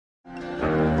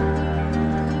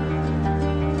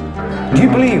Do you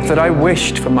believe that I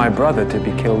wished for my brother to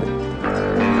be killed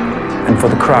and for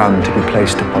the crown to be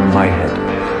placed upon my head?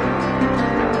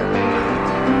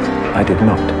 I did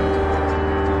not.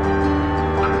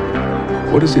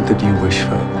 What is it that you wish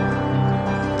for?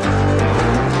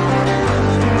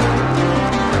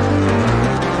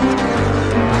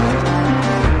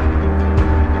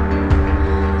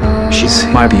 She's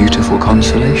my beautiful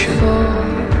consolation.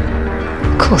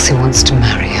 Of course he wants to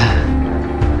marry her.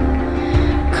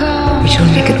 We shall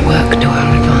make it work to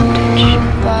our advantage.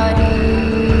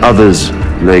 Others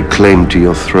lay claim to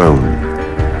your throne.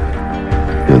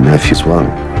 Your nephew's one.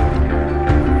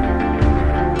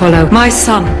 Follow my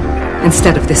son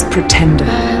instead of this pretender.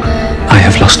 I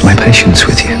have lost my patience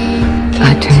with you.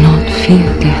 I do not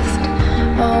fear death,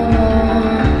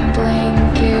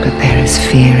 but there is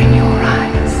fear in your eyes.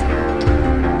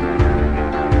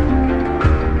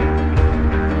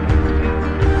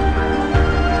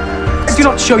 Do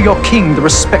not show your king the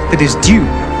respect that is due.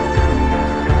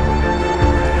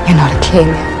 You're not a king.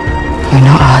 You're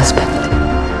not a husband.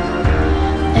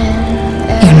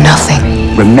 You're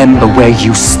nothing. Remember where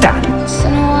you stand.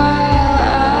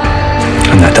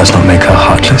 And that does not make her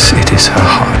heartless. It is her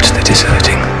heart that is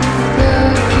hurting.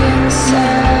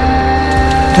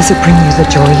 Does it bring you the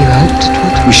joy you hoped it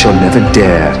would? We shall never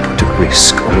dare put at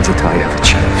risk all that I have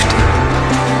achieved.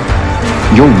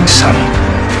 Your son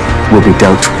will be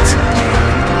dealt with.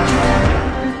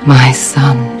 My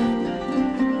son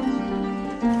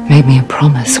made me a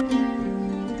promise.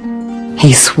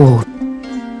 He swore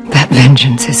that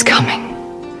vengeance is coming.